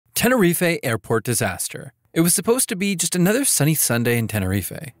Tenerife Airport disaster. It was supposed to be just another sunny Sunday in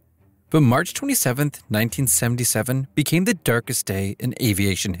Tenerife. But March 27, 1977 became the darkest day in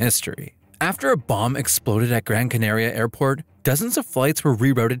aviation history. After a bomb exploded at Gran Canaria Airport, dozens of flights were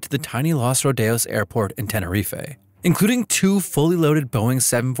rerouted to the tiny Los Rodeos Airport in Tenerife, including 2 fully loaded Boeing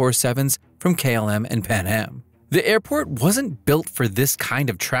 747s from KLM and Pan Am. The airport wasn't built for this kind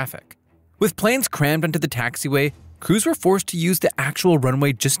of traffic. With planes crammed onto the taxiway, crews were forced to use the actual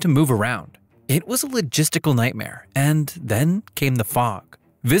runway just to move around. It was a logistical nightmare, and then came the fog.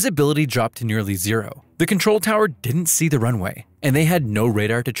 Visibility dropped to nearly zero. The control tower didn't see the runway, and they had no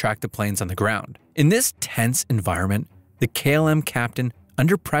radar to track the planes on the ground. In this tense environment, the KLM captain,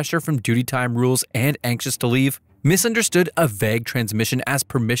 under pressure from duty time rules and anxious to leave, misunderstood a vague transmission as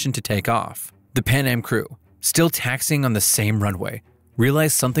permission to take off. The Pan Am crew, still taxiing on the same runway,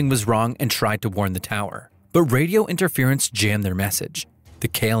 realized something was wrong and tried to warn the tower. But radio interference jammed their message. The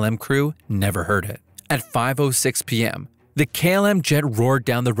KLM crew never heard it. At 5:06 p.m., the KLM jet roared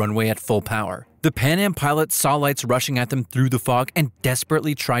down the runway at full power. The Pan Am pilot saw lights rushing at them through the fog and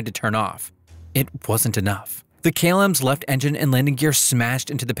desperately tried to turn off. It wasn't enough. The KLM's left engine and landing gear smashed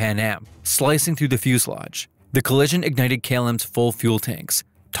into the Pan Am, slicing through the fuselage. The collision ignited KLM's full fuel tanks,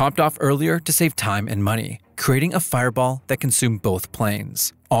 topped off earlier to save time and money, creating a fireball that consumed both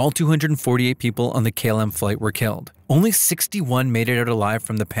planes. All 248 people on the KLM flight were killed. Only 61 made it out alive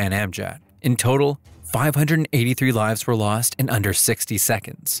from the Pan Am jet. In total, 583 lives were lost in under 60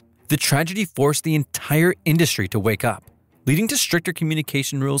 seconds. The tragedy forced the entire industry to wake up, leading to stricter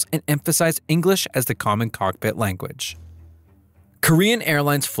communication rules and emphasize English as the common cockpit language. Korean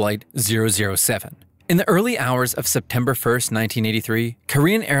Airlines Flight 007. In the early hours of September 1, 1983,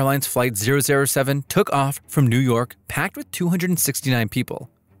 Korean Airlines Flight 007 took off from New York packed with 269 people.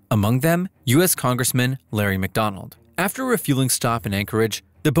 Among them, U.S. Congressman Larry McDonald. After a refueling stop in Anchorage,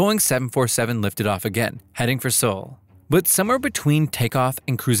 the Boeing 747 lifted off again, heading for Seoul. But somewhere between takeoff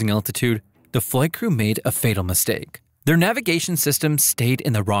and cruising altitude, the flight crew made a fatal mistake. Their navigation system stayed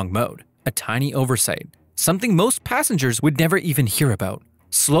in the wrong mode. A tiny oversight, something most passengers would never even hear about,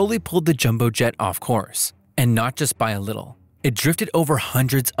 slowly pulled the jumbo jet off course. And not just by a little. It drifted over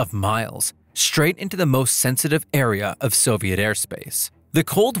hundreds of miles, straight into the most sensitive area of Soviet airspace. The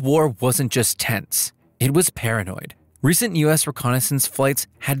Cold War wasn't just tense, it was paranoid. Recent US reconnaissance flights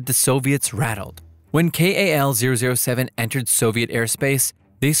had the Soviets rattled. When KAL-007 entered Soviet airspace,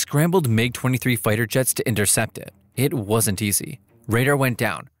 they scrambled MiG-23 fighter jets to intercept it. It wasn't easy. Radar went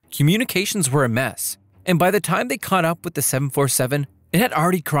down, communications were a mess, and by the time they caught up with the 747, it had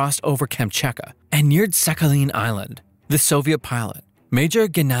already crossed over Kamchatka and neared Sakhalin Island. The Soviet pilot, Major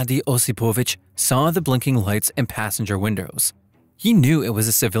Gennady Osipovich, saw the blinking lights in passenger windows. He knew it was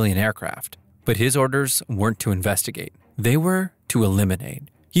a civilian aircraft, but his orders weren't to investigate. They were to eliminate.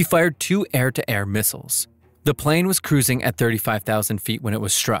 He fired 2 air-to-air missiles. The plane was cruising at 35,000 feet when it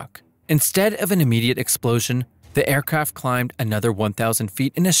was struck. Instead of an immediate explosion, the aircraft climbed another 1,000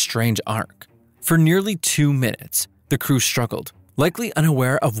 feet in a strange arc. For nearly 2 minutes, the crew struggled, likely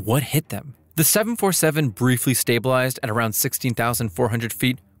unaware of what hit them. The 747 briefly stabilized at around 16,400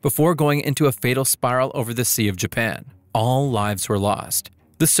 feet before going into a fatal spiral over the Sea of Japan. All lives were lost.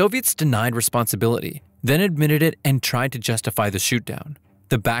 The Soviets denied responsibility, then admitted it and tried to justify the shootdown.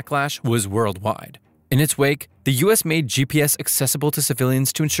 The backlash was worldwide. In its wake, the US made GPS accessible to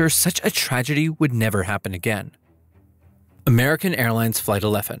civilians to ensure such a tragedy would never happen again. American Airlines Flight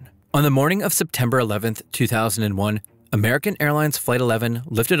 11. On the morning of September 11, 2001, American Airlines Flight 11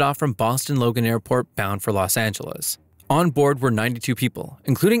 lifted off from Boston Logan Airport bound for Los Angeles. On board were 92 people,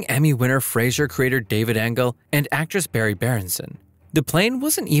 including Emmy winner Frasier creator David Engel and actress Barry Berenson. The plane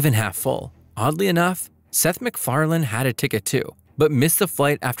wasn't even half full. Oddly enough, Seth MacFarlane had a ticket too, but missed the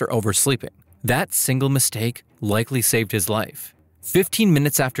flight after oversleeping. That single mistake likely saved his life. 15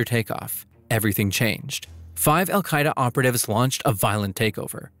 minutes after takeoff, everything changed. 5 Al-Qaeda operatives launched a violent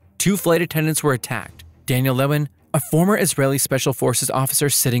takeover. 2 flight attendants were attacked. Daniel Lewin, a former Israeli Special Forces officer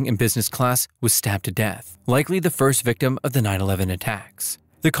sitting in business class, was stabbed to death, likely the first victim of the 9/11 attacks.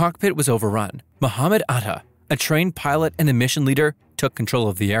 The cockpit was overrun. Mohammed Atta, a trained pilot and a mission leader, took control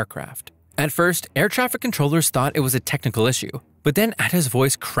of the aircraft. At first, air traffic controllers thought it was a technical issue, but then Atta's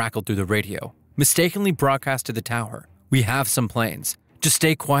voice crackled through the radio, mistakenly broadcast to the tower. "We have some planes. Just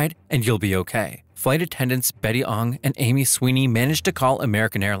stay quiet and you'll be okay." Flight attendants Betty Ong and Amy Sweeney managed to call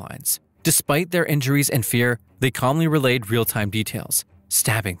American Airlines. Despite their injuries and fear, they calmly relayed real-time details: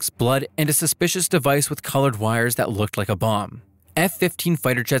 stabbings, blood, and a suspicious device with colored wires that looked like a bomb. F-15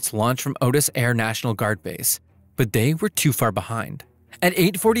 fighter jets launched from Otis Air National Guard Base, but they were too far behind. At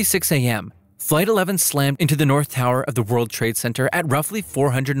 8:46 a.m., Flight 11 slammed into the North Tower of the World Trade Center at roughly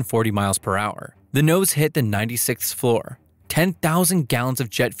 440 miles per hour. The nose hit the 96th floor. 10,000 gallons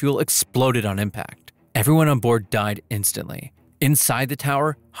of jet fuel exploded on impact. Everyone on board died instantly. Inside the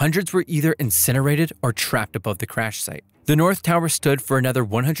tower, hundreds were either incinerated or trapped above the crash site. The North Tower stood for another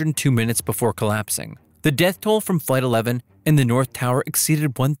 102 minutes before collapsing. The death toll from Flight 11 in the North Tower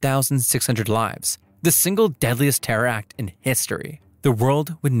exceeded 1,600 lives, the single deadliest terror act in history. The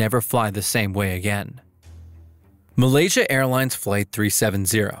world would never fly the same way again. Malaysia Airlines Flight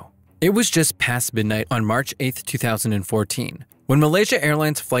 370. It was just past midnight on March 8, 2014, when Malaysia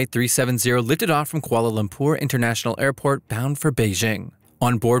Airlines Flight 370 lifted off from Kuala Lumpur International Airport bound for Beijing.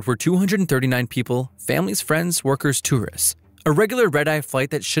 On board were 239 people, families, friends, workers, tourists. A regular red-eye flight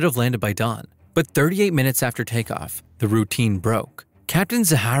that should have landed by dawn. But 38 minutes after takeoff, the routine broke. Captain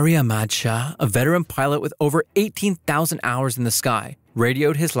Zahari Ahmad Shah, a veteran pilot with over 18,000 hours in the sky,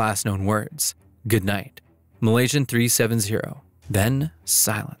 radioed his last known words. Good night. Malaysian 370. Then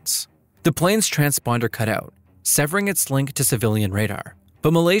silence. The plane's transponder cut out, severing its link to civilian radar.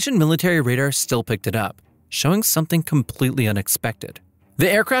 But Malaysian military radar still picked it up, showing something completely unexpected.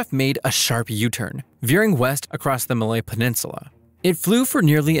 The aircraft made a sharp U-turn, veering west across the Malay Peninsula. It flew for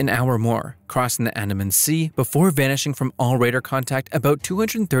nearly an hour more, crossing the Andaman Sea before vanishing from all radar contact about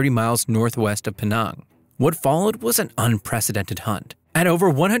 230 miles northwest of Penang. What followed was an unprecedented hunt. At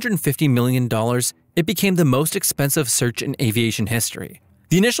over $150 million, it became the most expensive search in aviation history.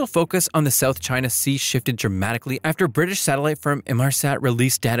 The initial focus on the South China Sea shifted dramatically after British satellite firm Inmarsat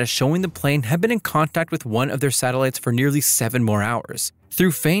released data showing the plane had been in contact with one of their satellites for nearly 7 more hours,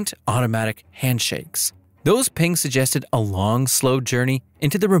 through faint, automatic handshakes. Those pings suggested a long, slow journey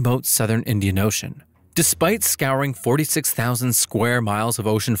into the remote southern Indian Ocean. Despite scouring 46,000 square miles of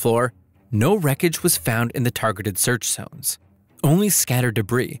ocean floor, no wreckage was found in the targeted search zones. Only scattered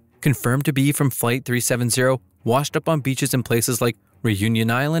debris, confirmed to be from Flight 370, washed up on beaches in places like Reunion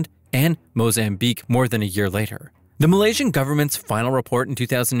Island and Mozambique more than a year later. The Malaysian government's final report in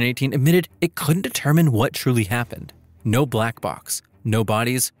 2018 admitted it couldn't determine what truly happened. No black box, no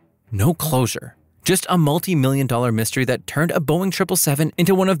bodies, no closure. Just a multi-million-dollar mystery that turned a Boeing 777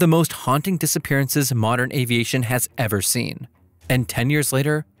 into one of the most haunting disappearances modern aviation has ever seen. And 10 years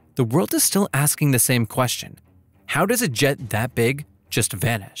later, the world is still asking the same question. How does a jet that big just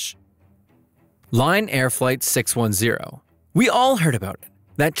vanish? Lion Air Flight 610. We all heard about it.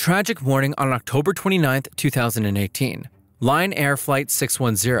 That tragic morning on October 29, 2018. Lion Air Flight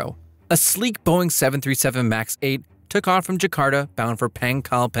 610, a sleek Boeing 737 MAX 8, took off from Jakarta bound for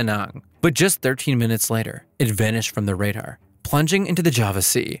Pangkal Pinang. But just 13 minutes later, it vanished from the radar, plunging into the Java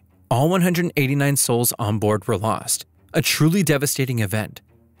Sea. All 189 souls on board were lost. A truly devastating event,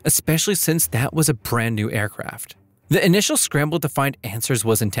 especially since that was a brand new aircraft. The initial scramble to find answers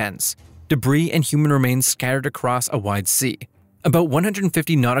was intense. Debris and human remains scattered across a wide sea, about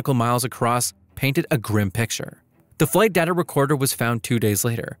 150 nautical miles across, painted a grim picture. The flight data recorder was found 2 days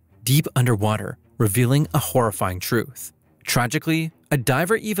later, deep underwater, revealing a horrifying truth. Tragically, a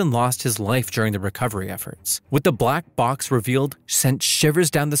diver even lost his life during the recovery efforts. What the black box revealed sent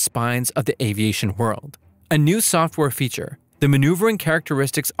shivers down the spines of the aviation world. A new software feature, the Maneuvering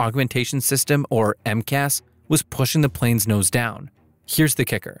Characteristics Augmentation System, or MCAS, was pushing the plane's nose down. Here's the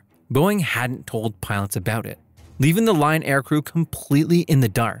kicker. Boeing hadn't told pilots about it, leaving the Lion Air crew completely in the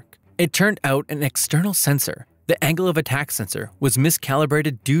dark. It turned out an external sensor, the angle of attack sensor, was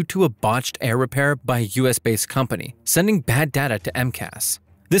miscalibrated due to a botched air repair by a US-based company, sending bad data to MCAS.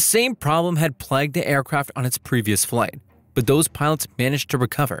 The same problem had plagued the aircraft on its previous flight, but those pilots managed to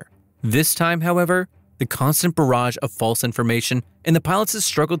recover. This time, however, the constant barrage of false information and the pilots'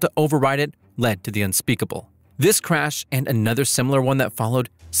 struggle to override it led to the unspeakable. This crash, and another similar one that followed,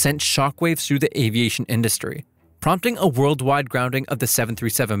 sent shockwaves through the aviation industry, prompting a worldwide grounding of the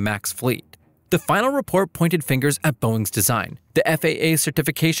 737 MAX fleet. The final report pointed fingers at Boeing's design, the FAA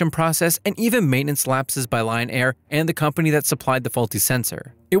certification process, and even maintenance lapses by Lion Air and the company that supplied the faulty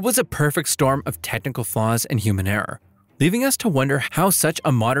sensor. It was a perfect storm of technical flaws and human error, leaving us to wonder how such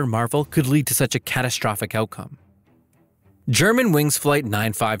a modern marvel could lead to such a catastrophic outcome. Germanwings Flight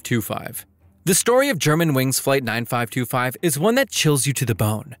 9525. The story of Germanwings Flight 9525 is one that chills you to the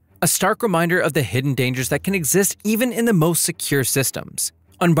bone, a stark reminder of the hidden dangers that can exist even in the most secure systems.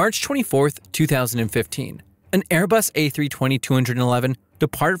 On March 24, 2015, an Airbus A320-211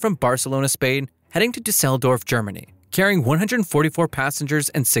 departed from Barcelona, Spain, heading to Düsseldorf, Germany, carrying 144 passengers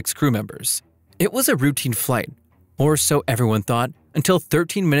and 6 crew members. It was a routine flight, or so everyone thought, until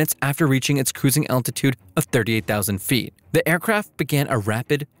 13 minutes after reaching its cruising altitude of 38,000 feet. The aircraft began a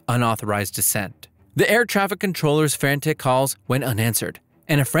rapid, unauthorized descent. The air traffic controller's frantic calls went unanswered,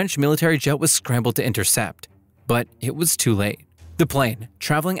 and a French military jet was scrambled to intercept. But it was too late. The plane,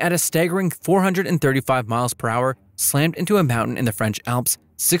 traveling at a staggering 435 miles per hour, slammed into a mountain in the French Alps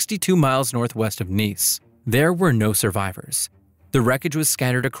 62 miles northwest of Nice. There were no survivors. The wreckage was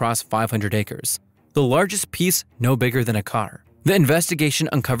scattered across 500 acres, the largest piece no bigger than a car. The investigation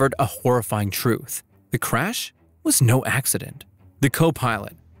uncovered a horrifying truth. The crash was no accident. The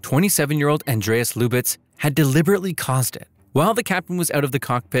co-pilot, 27-year-old Andreas Lubitz, had deliberately caused it. While the captain was out of the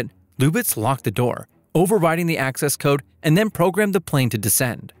cockpit, Lubitz locked the door, overriding the access code, and then programmed the plane to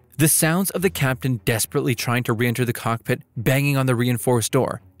descend. The sounds of the captain desperately trying to re-enter the cockpit, banging on the reinforced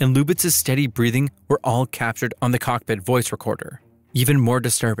door, and Lubitz's steady breathing were all captured on the cockpit voice recorder. Even more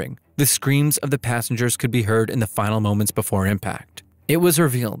disturbing, the screams of the passengers could be heard in the final moments before impact. It was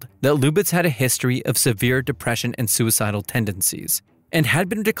revealed that Lubitz had a history of severe depression and suicidal tendencies, and had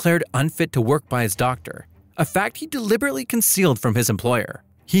been declared unfit to work by his doctor, a fact he deliberately concealed from his employer.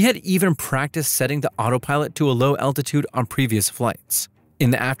 He had even practiced setting the autopilot to a low altitude on previous flights.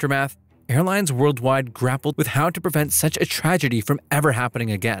 In the aftermath, airlines worldwide grappled with how to prevent such a tragedy from ever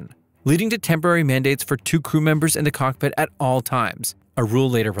happening again, leading to temporary mandates for 2 crew members in the cockpit at all times, a rule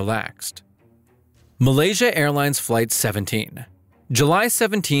later relaxed. Malaysia Airlines Flight 17. July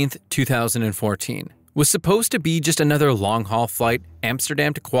 17, 2014, was supposed to be just another long-haul flight,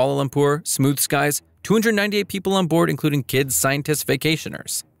 Amsterdam to Kuala Lumpur, smooth skies, 298 people on board including kids, scientists,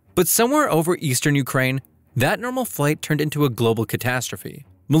 vacationers. But somewhere over eastern Ukraine, that normal flight turned into a global catastrophe.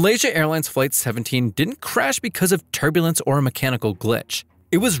 Malaysia Airlines Flight 17 didn't crash because of turbulence or a mechanical glitch.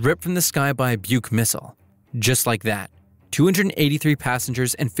 It was ripped from the sky by a Buk missile. Just like that, 283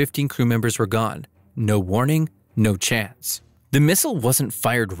 passengers and 15 crew members were gone. No warning, no chance. The missile wasn't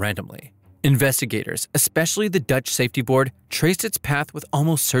fired randomly. Investigators, especially the Dutch Safety Board, traced its path with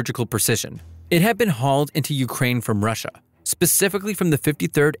almost surgical precision. It had been hauled into Ukraine from Russia, specifically from the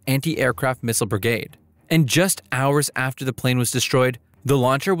 53rd Anti-Aircraft Missile Brigade. And just hours after the plane was destroyed, the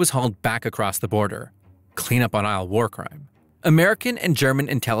launcher was hauled back across the border. Cleanup on aisle war crime. American and German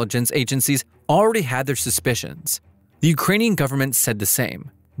intelligence agencies already had their suspicions. The Ukrainian government said the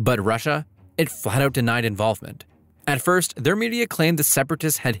same, but Russia, it flat out denied involvement. At first, their media claimed the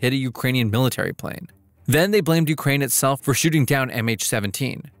separatists had hit a Ukrainian military plane. Then they blamed Ukraine itself for shooting down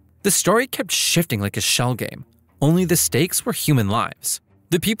MH17. The story kept shifting like a shell game, only the stakes were human lives.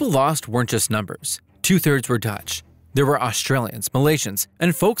 The people lost weren't just numbers. 2/3 were Dutch. There were Australians, Malaysians,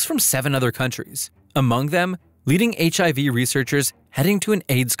 and folks from 7 other countries. Among them, leading HIV researchers heading to an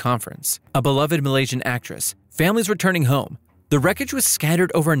AIDS conference, a beloved Malaysian actress, families returning home. The wreckage was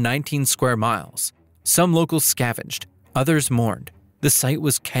scattered over 19 square miles. Some locals scavenged, others mourned. The site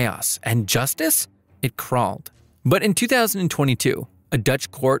was chaos, and justice? It crawled. But in 2022, a Dutch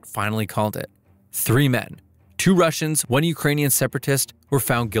court finally called it. 3 men, 2 Russians, 1 Ukrainian separatist, were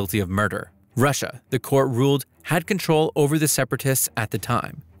found guilty of murder. Russia, the court ruled, had control over the separatists at the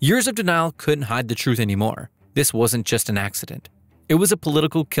time. Years of denial couldn't hide the truth anymore. This wasn't just an accident. It was a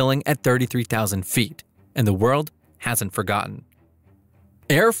political killing at 33,000 feet, and the world hasn't forgotten.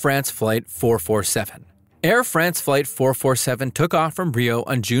 Air France Flight 447. Air France Flight 447 took off from Rio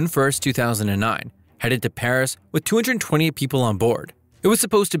on June 1, 2009, headed to Paris with 228 people on board. It was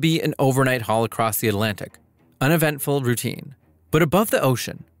supposed to be an overnight haul across the Atlantic, uneventful routine. But above the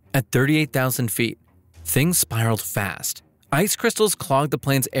ocean, at 38,000 feet, things spiraled fast. Ice crystals clogged the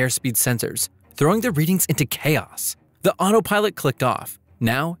plane's airspeed sensors, throwing the readings into chaos. The autopilot clicked off.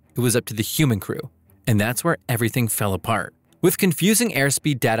 Now it was up to the human crew, and that's where everything fell apart. With confusing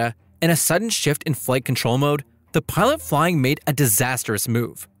airspeed data and a sudden shift in flight control mode, the pilot flying made a disastrous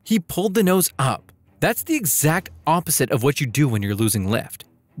move. He pulled the nose up. That's the exact opposite of what you do when you're losing lift.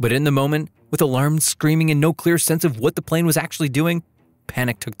 But in the moment, with alarms screaming and no clear sense of what the plane was actually doing,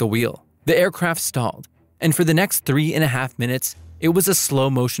 panic took the wheel. The aircraft stalled, and for the next 3.5 minutes, it was a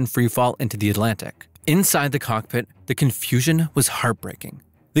slow-motion freefall into the Atlantic. Inside the cockpit, the confusion was heartbreaking.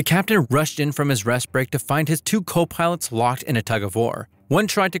 The captain rushed in from his rest break to find his 2 co-pilots locked in a tug-of-war. One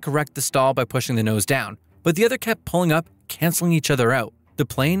tried to correct the stall by pushing the nose down, but the other kept pulling up, canceling each other out. The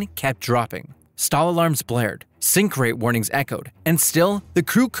plane kept dropping. Stall alarms blared, sink rate warnings echoed, and still, the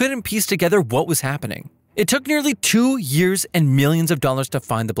crew couldn't piece together what was happening. It took nearly 2 years and millions of dollars to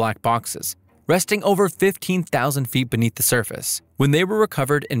find the black boxes, resting over 15,000 feet beneath the surface. When they were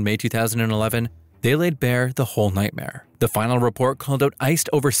recovered in May 2011, they laid bare the whole nightmare. The final report called out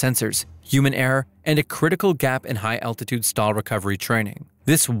iced-over sensors, human error, and a critical gap in high-altitude stall recovery training.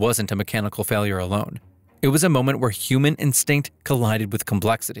 This wasn't a mechanical failure alone. It was a moment where human instinct collided with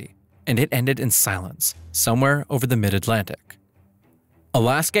complexity, and it ended in silence, somewhere over the mid-Atlantic.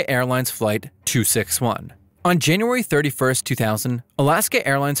 Alaska Airlines Flight 261. On January 31, 2000, Alaska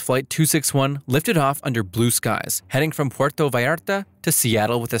Airlines Flight 261 lifted off under blue skies, heading from Puerto Vallarta to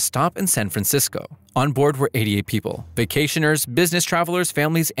Seattle with a stop in San Francisco. On board were 88 people, vacationers, business travelers,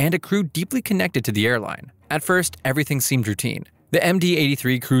 families, and a crew deeply connected to the airline. At first, everything seemed routine. The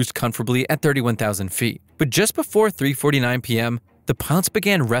MD-83 cruised comfortably at 31,000 feet, but just before 3:49 p.m., the pilots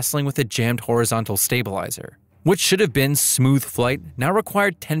began wrestling with a jammed horizontal stabilizer. What should have been smooth flight now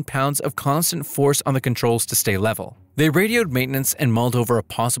required 10 pounds of constant force on the controls to stay level. They radioed maintenance and mulled over a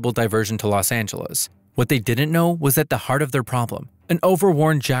possible diversion to Los Angeles. What they didn't know was that the heart of their problem, an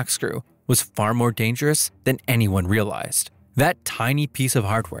overworn jack screw, was far more dangerous than anyone realized. That tiny piece of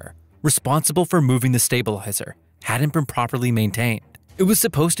hardware, responsible for moving the stabilizer, hadn't been properly maintained. It was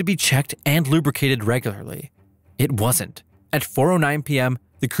supposed to be checked and lubricated regularly. It wasn't. At 4:09 p.m.,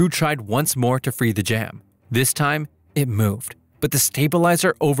 the crew tried once more to free the jam. This time, it moved, but the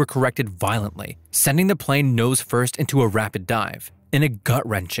stabilizer overcorrected violently, sending the plane nose first into a rapid dive. In a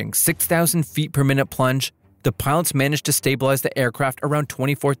gut-wrenching 6,000 feet per minute plunge, the pilots managed to stabilize the aircraft around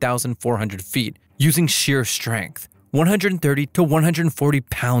 24,400 feet using sheer strength, 130 to 140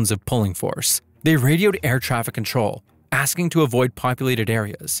 pounds of pulling force. They radioed air traffic control, asking to avoid populated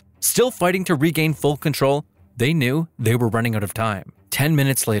areas. Still fighting to regain full control, they knew they were running out of time. 10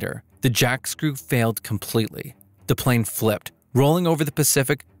 minutes later, the jack screw failed completely. The plane flipped, rolling over the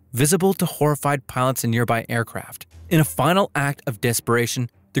Pacific, visible to horrified pilots in nearby aircraft. In a final act of desperation,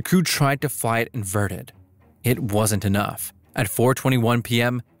 the crew tried to fly it inverted. It wasn't enough. At 4:21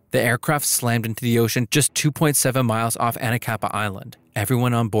 p.m., the aircraft slammed into the ocean just 2.7 miles off Anacapa Island.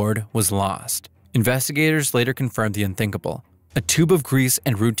 Everyone on board was lost. Investigators later confirmed the unthinkable. A tube of grease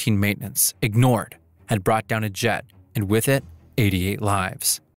and routine maintenance, ignored, had brought down a jet, and with it, 88 lives.